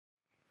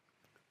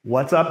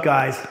What's up,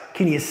 guys?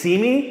 Can you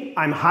see me?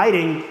 I'm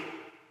hiding.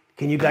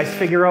 Can you guys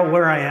figure out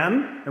where I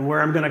am and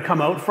where I'm gonna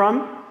come out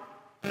from?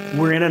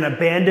 We're in an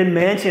abandoned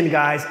mansion,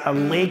 guys, a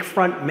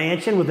lakefront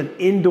mansion with an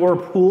indoor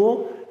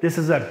pool. This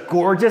is a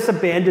gorgeous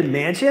abandoned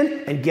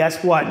mansion, and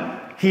guess what?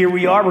 Here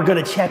we are, we're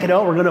gonna check it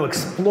out, we're gonna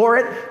explore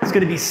it. It's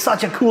gonna be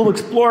such a cool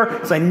explore,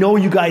 because I know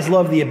you guys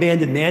love the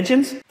abandoned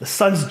mansions. The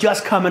sun's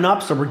just coming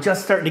up, so we're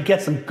just starting to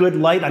get some good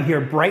light. I'm here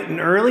bright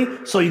and early,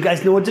 so you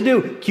guys know what to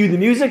do. Cue the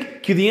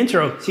music, cue the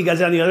intro. See you guys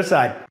on the other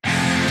side.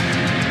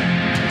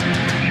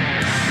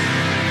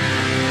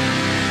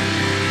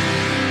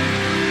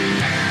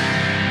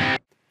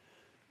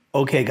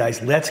 Okay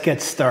guys, let's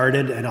get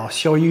started, and I'll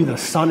show you the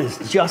sun is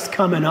just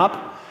coming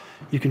up.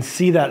 You can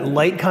see that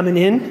light coming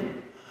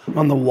in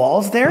on the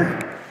walls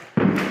there.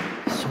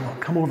 So I'll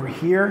come over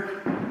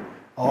here.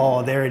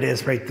 Oh, there it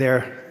is right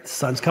there. The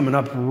sun's coming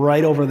up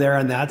right over there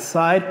on that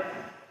side.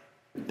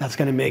 That's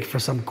gonna make for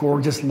some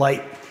gorgeous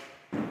light.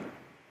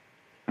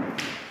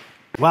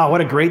 Wow,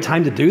 what a great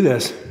time to do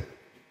this.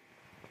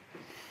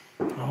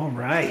 All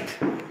right.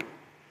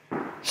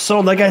 So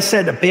like I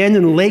said,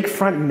 abandoned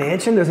lakefront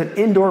mansion. There's an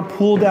indoor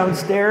pool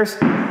downstairs.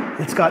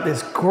 It's got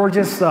this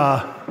gorgeous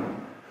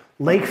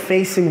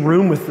lake-facing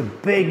room with the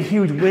big,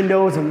 huge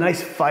windows, a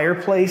nice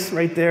fireplace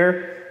right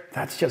there.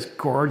 That's just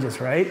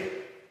gorgeous, right?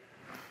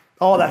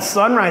 Oh, that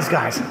sunrise,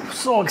 guys. I'm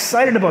so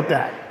excited about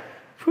that.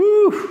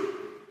 Whew.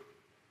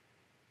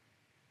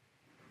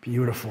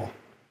 Beautiful.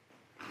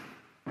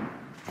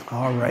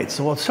 All right,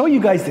 so I'll show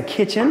you guys the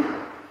kitchen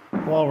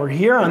while we're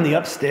here on the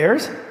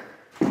upstairs.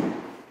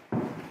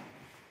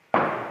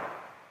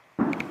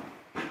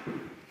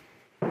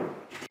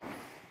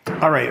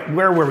 All right,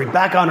 where were we?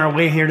 Back on our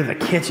way here to the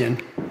kitchen.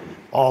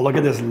 Oh, look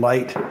at this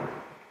light.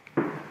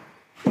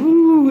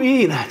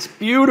 Ooh-wee, that's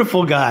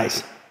beautiful,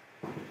 guys.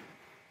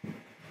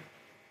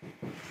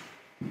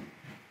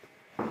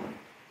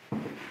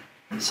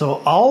 So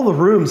all the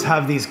rooms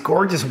have these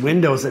gorgeous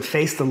windows that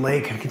face the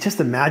lake. I can just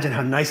imagine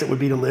how nice it would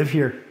be to live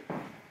here.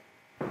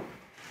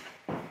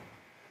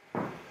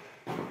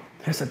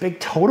 There's a big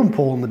totem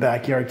pole in the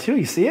backyard too,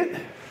 you see it?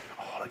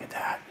 Oh, look at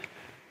that.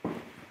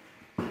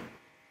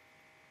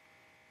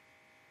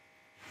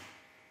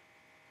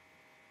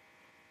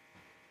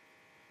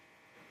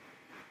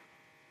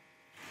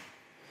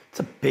 It's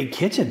a big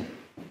kitchen.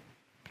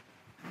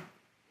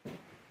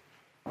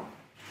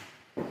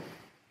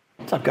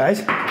 What's up, guys?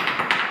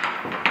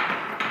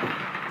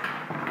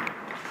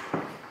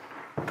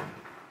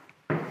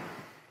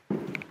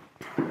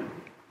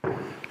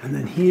 And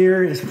then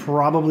here is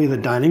probably the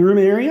dining room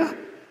area,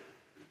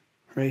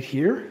 right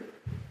here.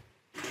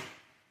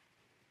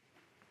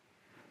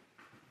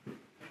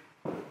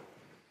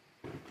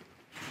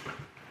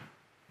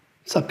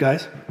 What's up,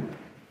 guys?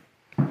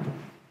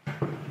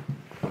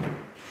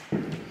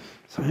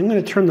 So I'm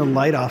going to turn the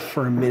light off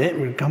for a minute. We're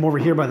going to come over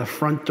here by the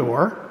front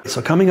door.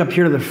 So coming up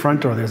here to the front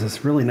door, there's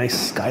this really nice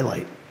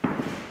skylight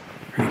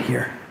right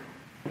here.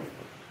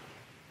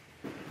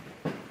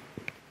 There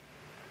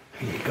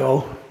you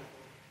go.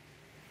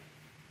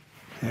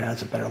 Yeah,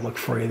 that's a better look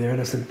for you there.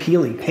 There's some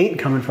peeling paint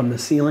coming from the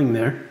ceiling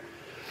there.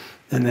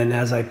 And then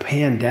as I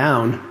pan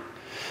down,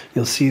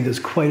 you'll see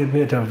there's quite a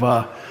bit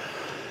of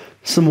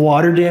some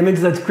water damage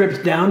that's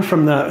dripped down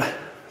from the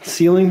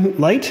ceiling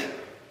light.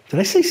 Did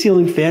I say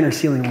ceiling fan or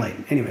ceiling light?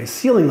 Anyway,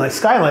 ceiling light,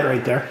 skylight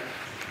right there.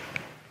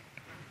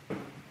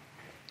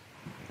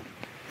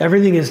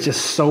 Everything is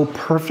just so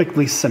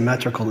perfectly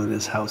symmetrical in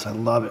this house. I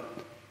love it.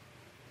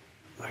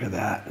 Look at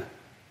that.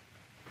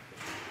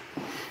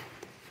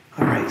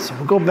 All right, so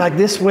we'll go back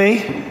this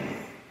way.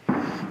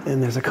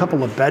 And there's a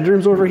couple of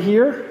bedrooms over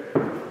here.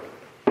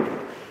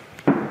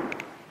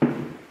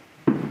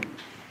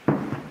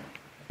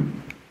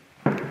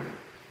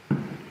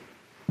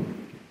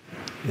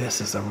 This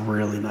is a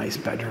really nice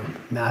bedroom,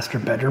 master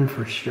bedroom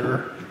for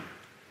sure.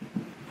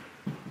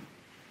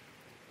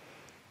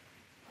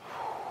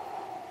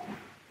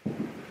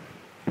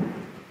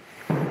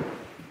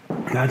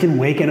 Imagine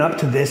waking up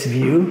to this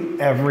view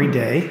every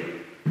day.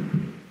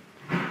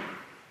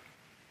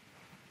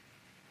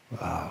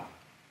 Wow.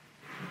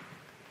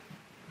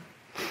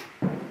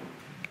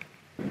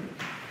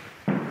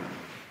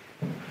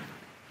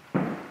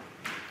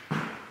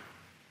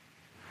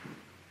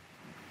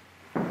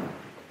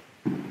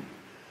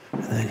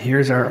 And then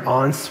here's our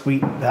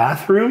ensuite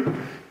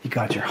bathroom. You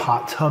got your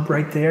hot tub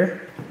right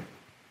there.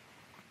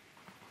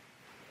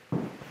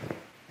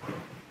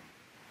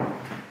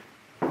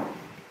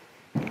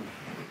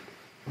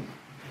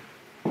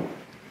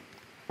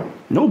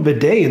 No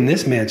bidet in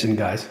this mansion,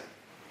 guys.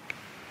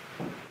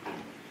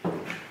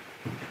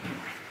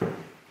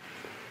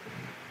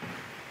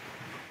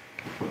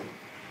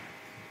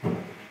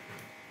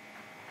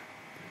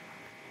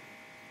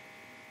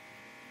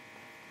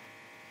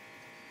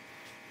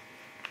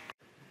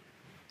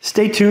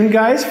 Stay tuned,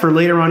 guys, for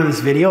later on in this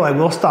video. I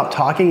will stop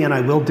talking and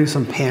I will do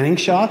some panning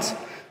shots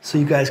so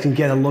you guys can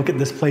get a look at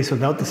this place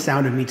without the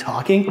sound of me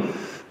talking.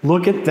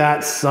 Look at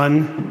that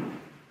sun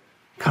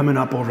coming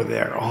up over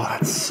there. Oh,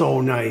 that's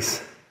so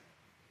nice.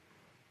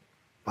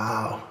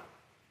 Wow.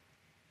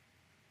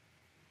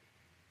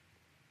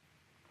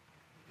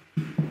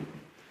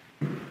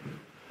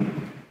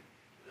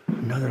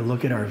 Another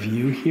look at our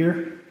view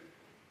here.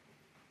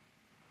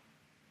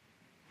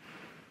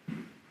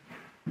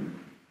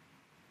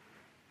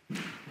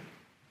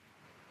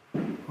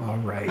 All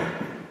right.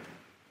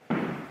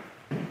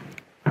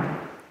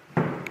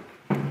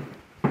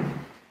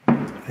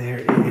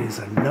 There is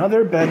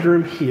another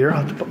bedroom here.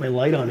 I'll have to put my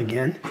light on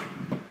again.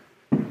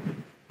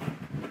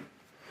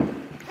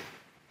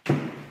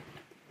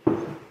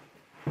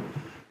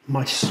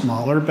 Much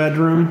smaller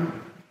bedroom.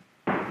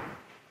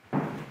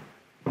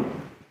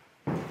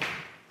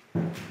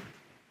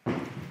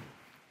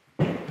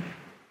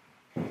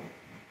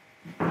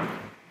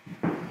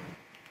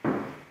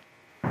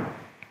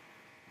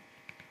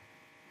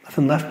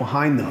 Nothing left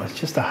behind though, it's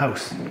just a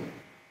house.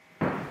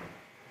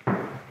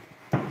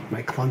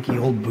 My clunky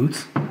old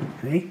boots,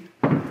 hey?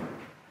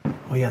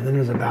 Oh yeah, then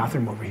there's a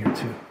bathroom over here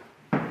too.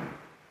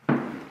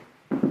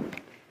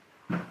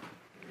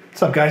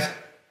 What's up, guys?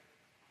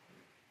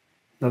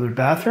 Another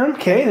bathroom,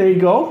 okay, there you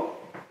go.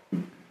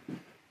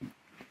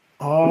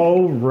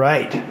 All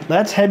right,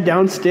 let's head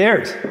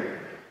downstairs.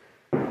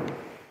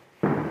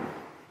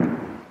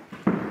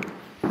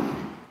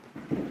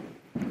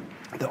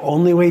 The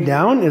only way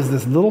down is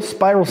this little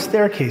spiral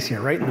staircase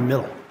here, right in the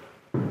middle.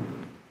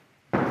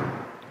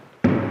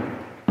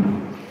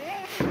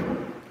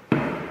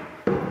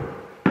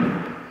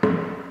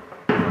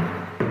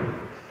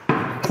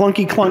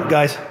 Clunky clunk,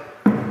 guys.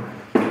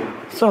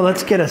 So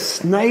let's get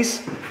a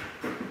nice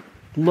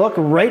look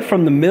right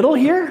from the middle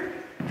here.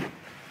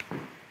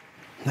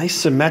 Nice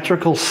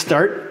symmetrical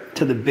start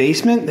to the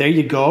basement. There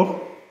you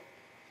go.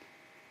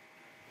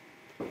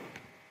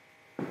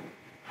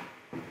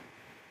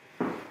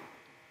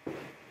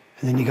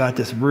 And then you got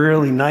this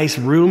really nice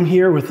room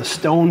here with a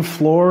stone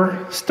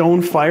floor,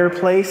 stone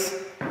fireplace.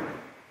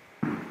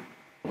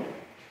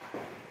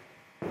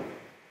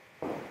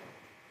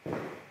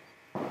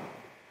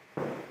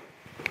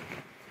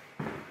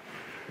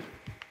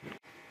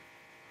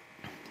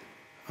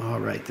 All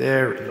right,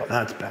 there we go.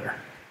 That's better.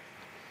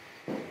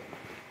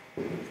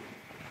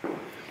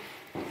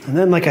 And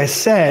then, like I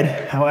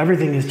said, how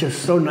everything is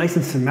just so nice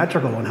and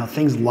symmetrical and how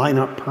things line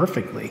up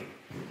perfectly.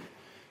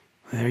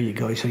 There you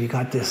go. So you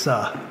got this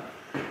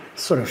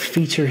sort of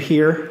feature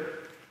here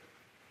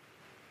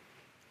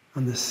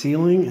on the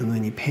ceiling, and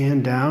then you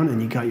pan down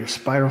and you got your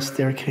spiral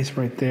staircase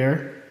right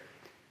there.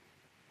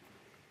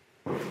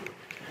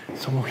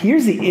 So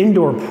here's the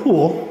indoor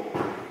pool.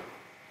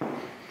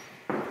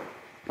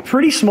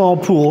 Pretty small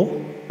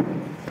pool.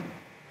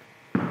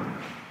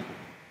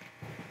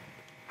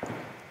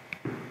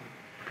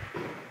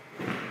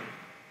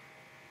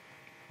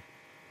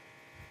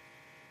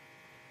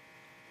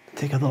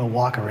 Take a little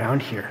walk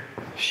around here,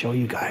 show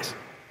you guys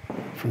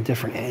from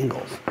different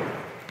angles.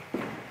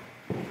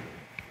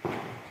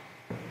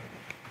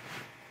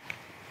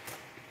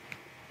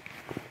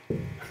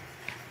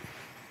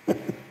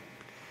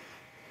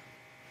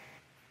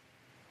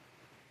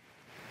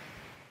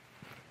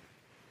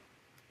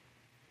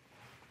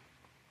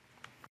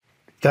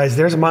 Guys,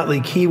 there's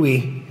Motley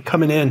Kiwi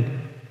coming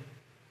in.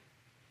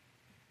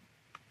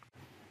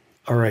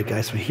 All right,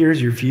 guys, so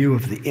here's your view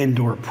of the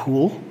indoor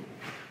pool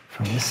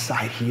from this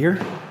side here.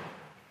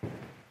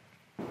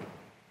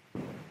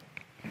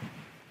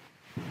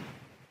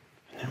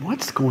 And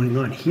what's going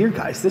on here,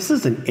 guys? This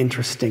is an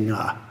interesting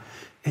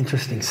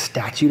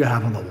statue to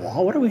have on the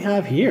wall. What do we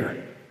have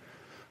here?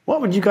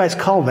 What would you guys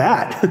call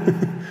that?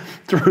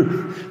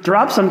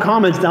 Drop some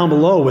comments down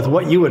below with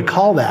what you would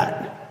call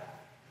that.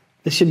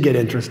 This should get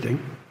interesting.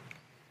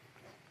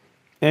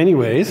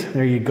 Anyways,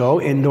 there you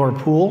go, indoor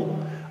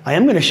pool. I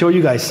am going to show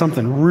you guys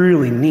something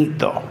really neat,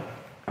 though.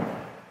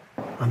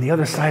 On the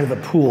other side of the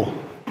pool.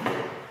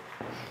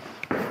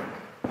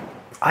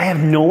 I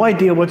have no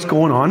idea what's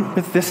going on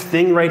with this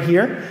thing right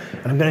here,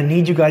 and I'm going to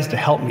need you guys to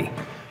help me.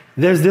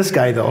 There's this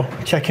guy, though.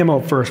 Check him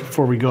out first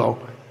before we go.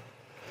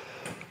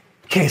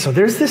 Okay, so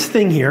there's this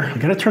thing here. I'm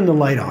going to turn the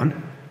light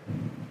on.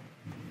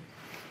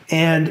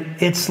 And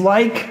it's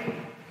like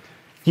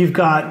you've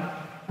got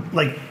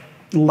like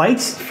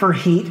lights for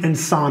heat and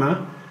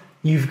sauna.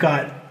 You've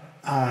got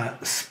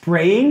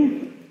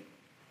spraying,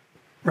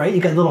 right?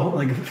 You got little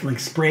like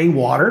spraying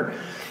water.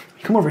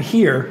 You come over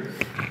here,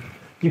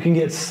 you can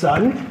get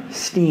sun,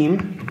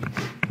 steam,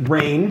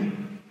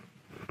 rain,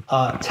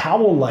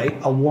 towel light,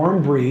 a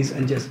warm breeze,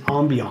 and just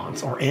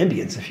ambiance or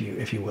ambience,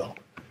 if you will.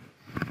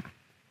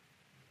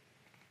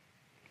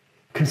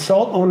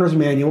 Consult owner's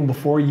manual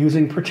before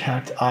using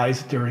protect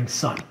eyes during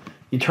sun.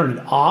 You turn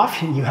it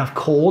off, you have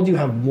cold, you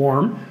have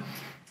warm.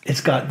 It's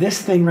got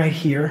this thing right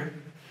here.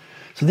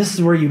 So this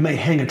is where you might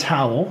hang a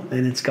towel,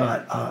 and it's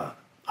got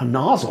a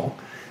nozzle.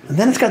 And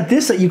then it's got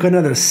this that you can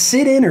either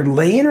sit in or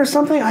lay in or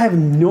something. I have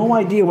no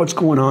idea what's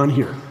going on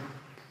here,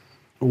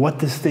 or what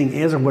this thing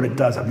is or what it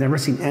does. I've never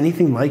seen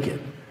anything like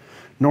it,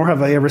 nor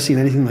have I ever seen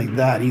anything like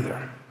that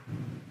either.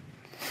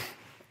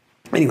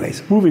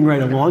 Anyways, moving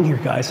right along here,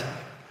 guys.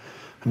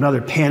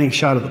 Another panning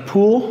shot of the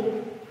pool.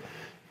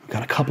 We've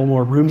got a couple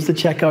more rooms to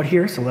check out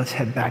here, so let's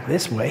head back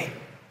this way.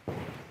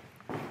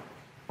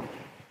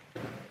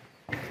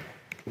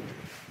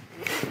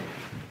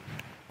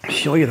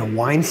 show you the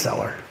wine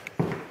cellar.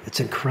 It's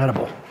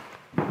incredible.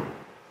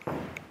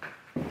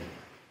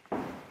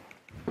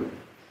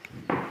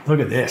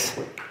 Look at this.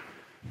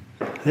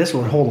 This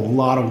would hold a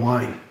lot of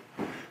wine.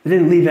 They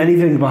didn't leave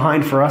anything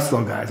behind for us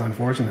though, guys,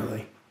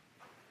 unfortunately.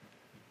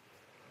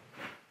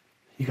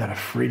 You got a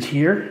fridge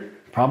here,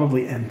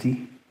 probably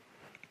empty.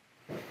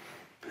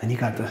 And you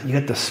got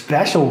the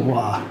special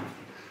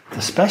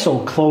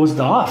closed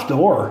off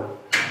door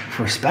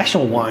for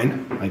special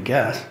wine, I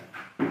guess.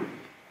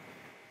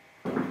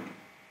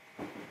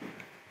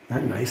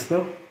 Isn't that nice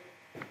though?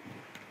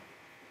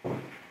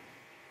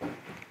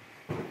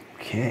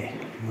 Okay,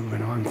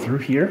 moving on through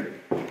here.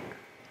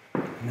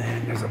 And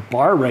then there's a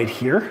bar right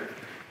here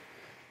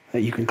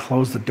that you can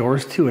close the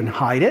doors to and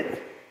hide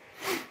it.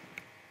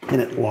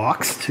 And it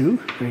locks too,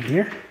 right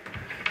here.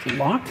 Is it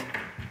locked?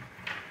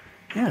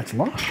 Yeah, it's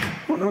locked.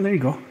 Oh, no, there you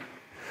go.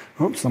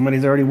 Oh,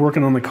 somebody's already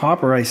working on the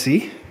copper, I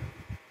see.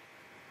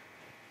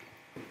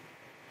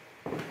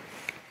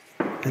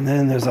 And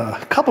then there's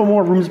a couple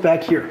more rooms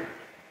back here.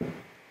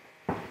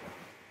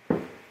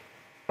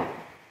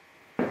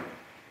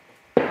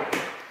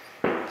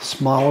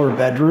 Smaller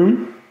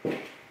bedroom.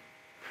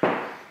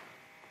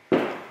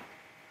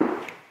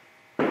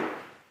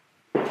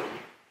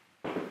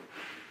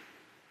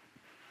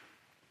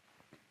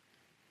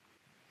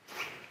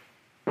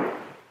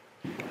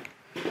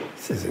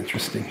 This is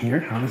interesting here,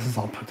 how this is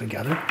all put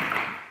together.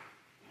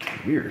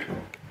 Weird.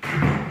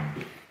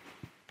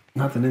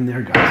 Nothing in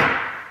there, guys.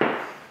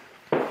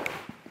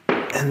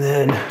 And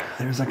then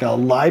there's like a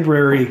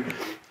library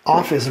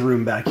office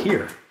room back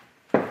here.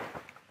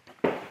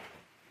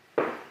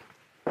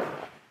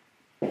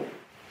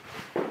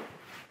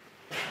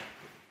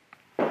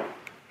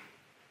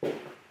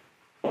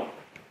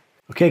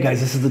 Okay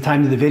guys, this is the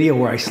time of the video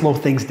where I slow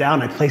things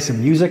down, I play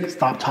some music,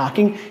 stop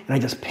talking, and I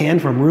just pan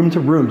from room to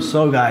room.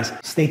 So guys,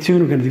 stay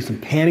tuned, we're gonna do some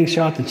panning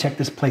shots and check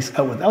this place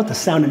out without the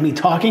sound of me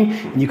talking,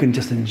 and you can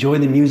just enjoy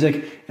the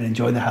music and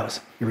enjoy the house.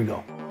 Here we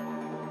go.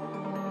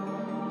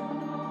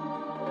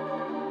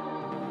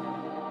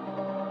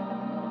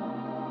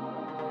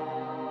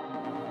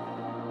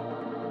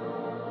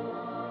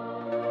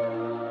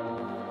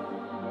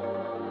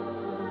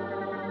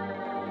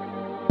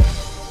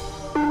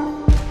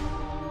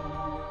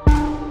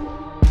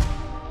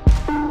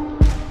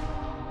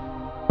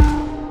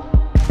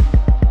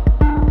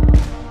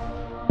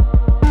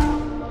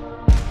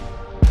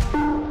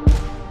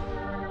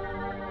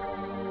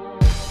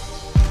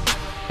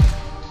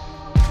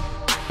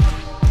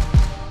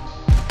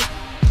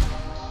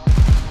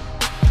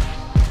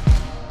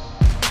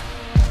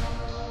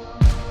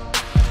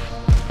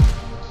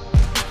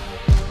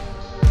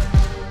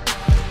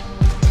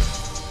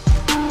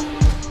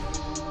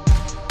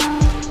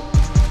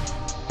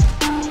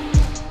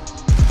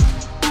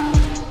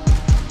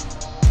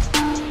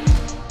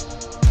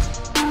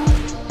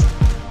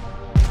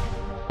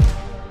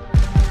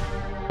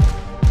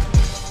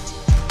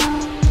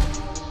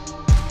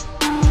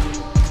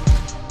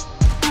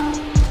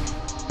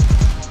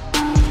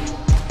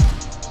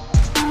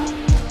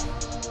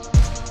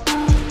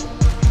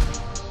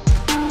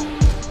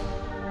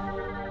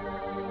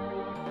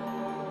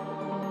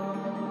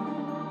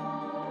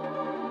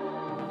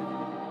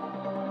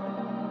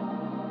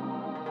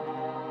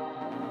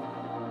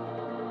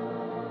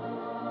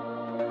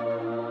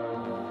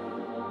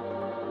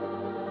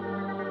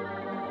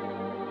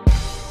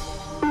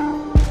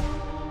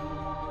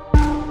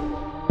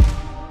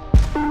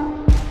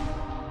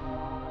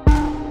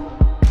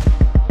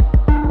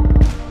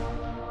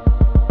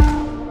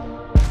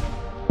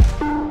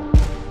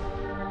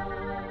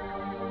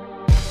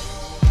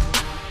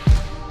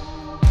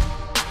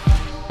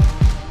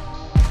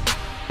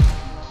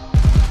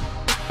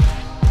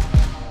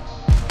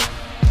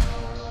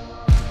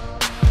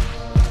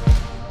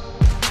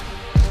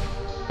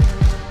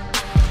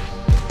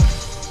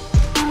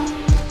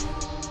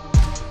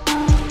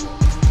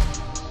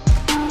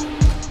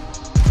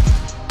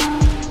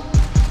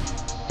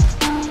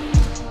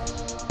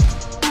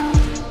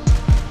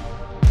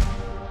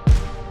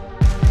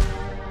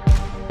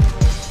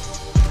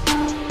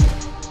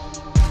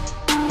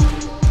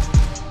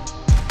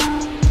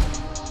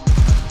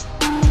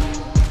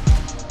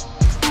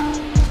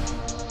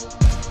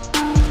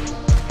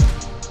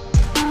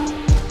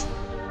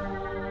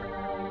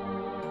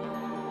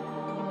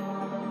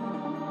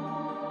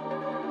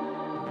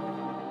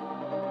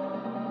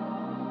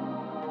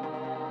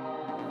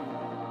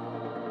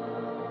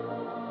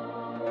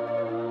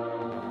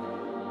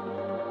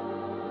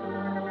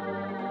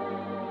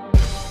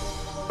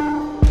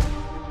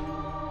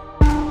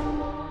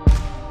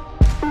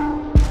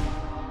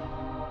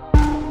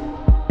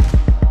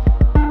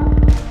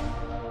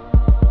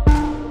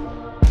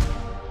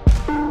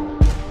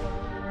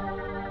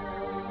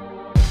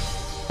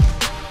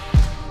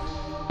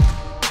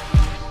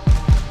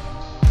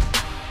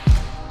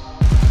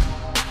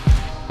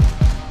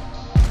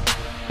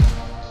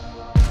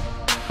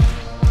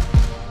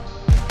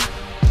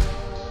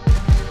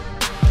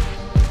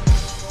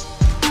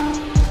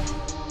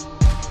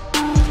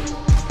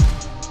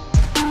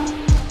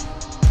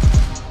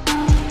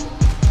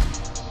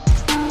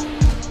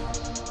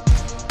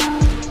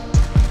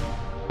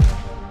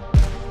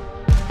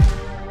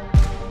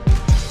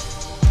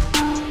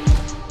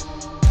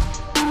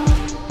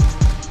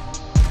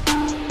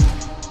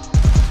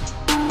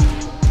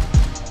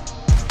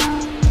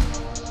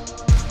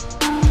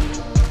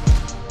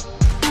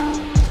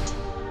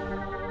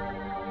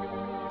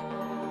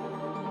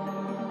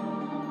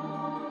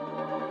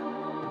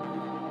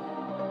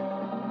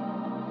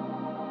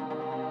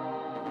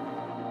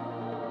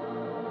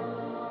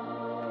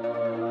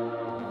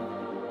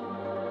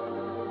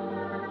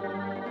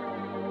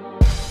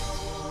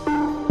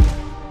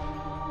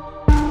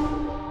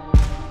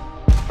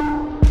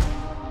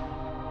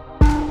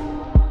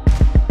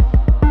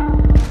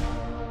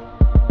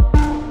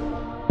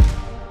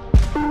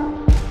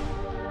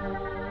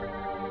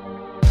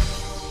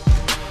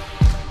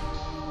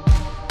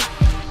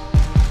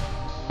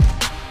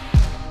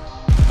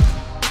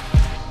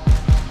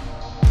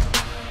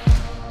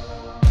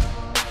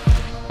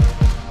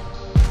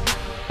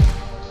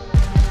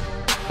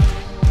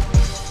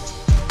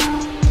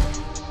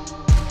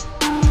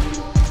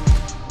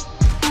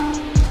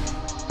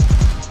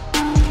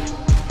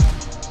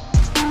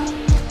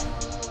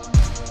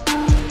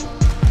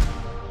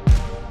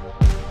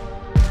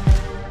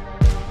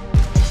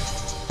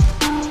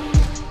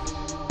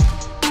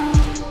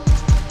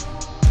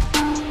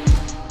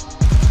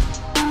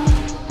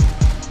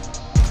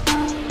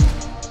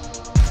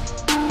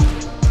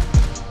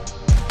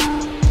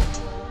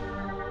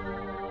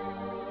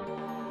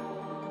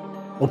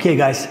 Okay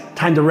guys,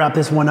 time to wrap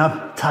this one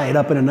up, tie it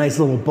up in a nice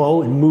little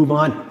bow and move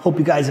on. Hope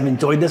you guys have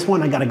enjoyed this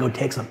one. I gotta go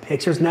take some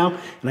pictures now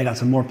and I got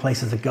some more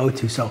places to go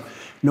to. So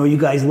know you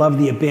guys love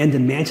the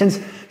abandoned mansions.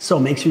 So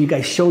make sure you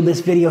guys show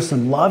this video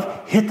some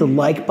love. Hit the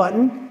like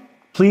button.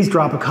 Please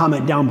drop a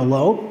comment down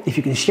below. If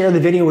you can share the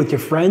video with your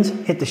friends,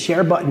 hit the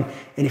share button.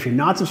 And if you're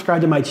not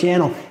subscribed to my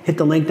channel, hit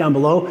the link down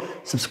below,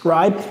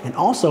 subscribe, and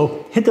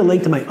also hit the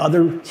link to my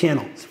other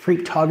channel, it's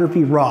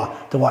Freaktography Raw,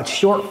 to watch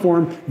short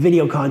form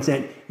video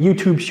content,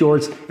 YouTube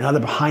shorts, and other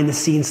behind the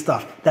scenes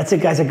stuff. That's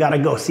it guys, I gotta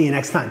go. See you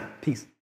next time. Peace.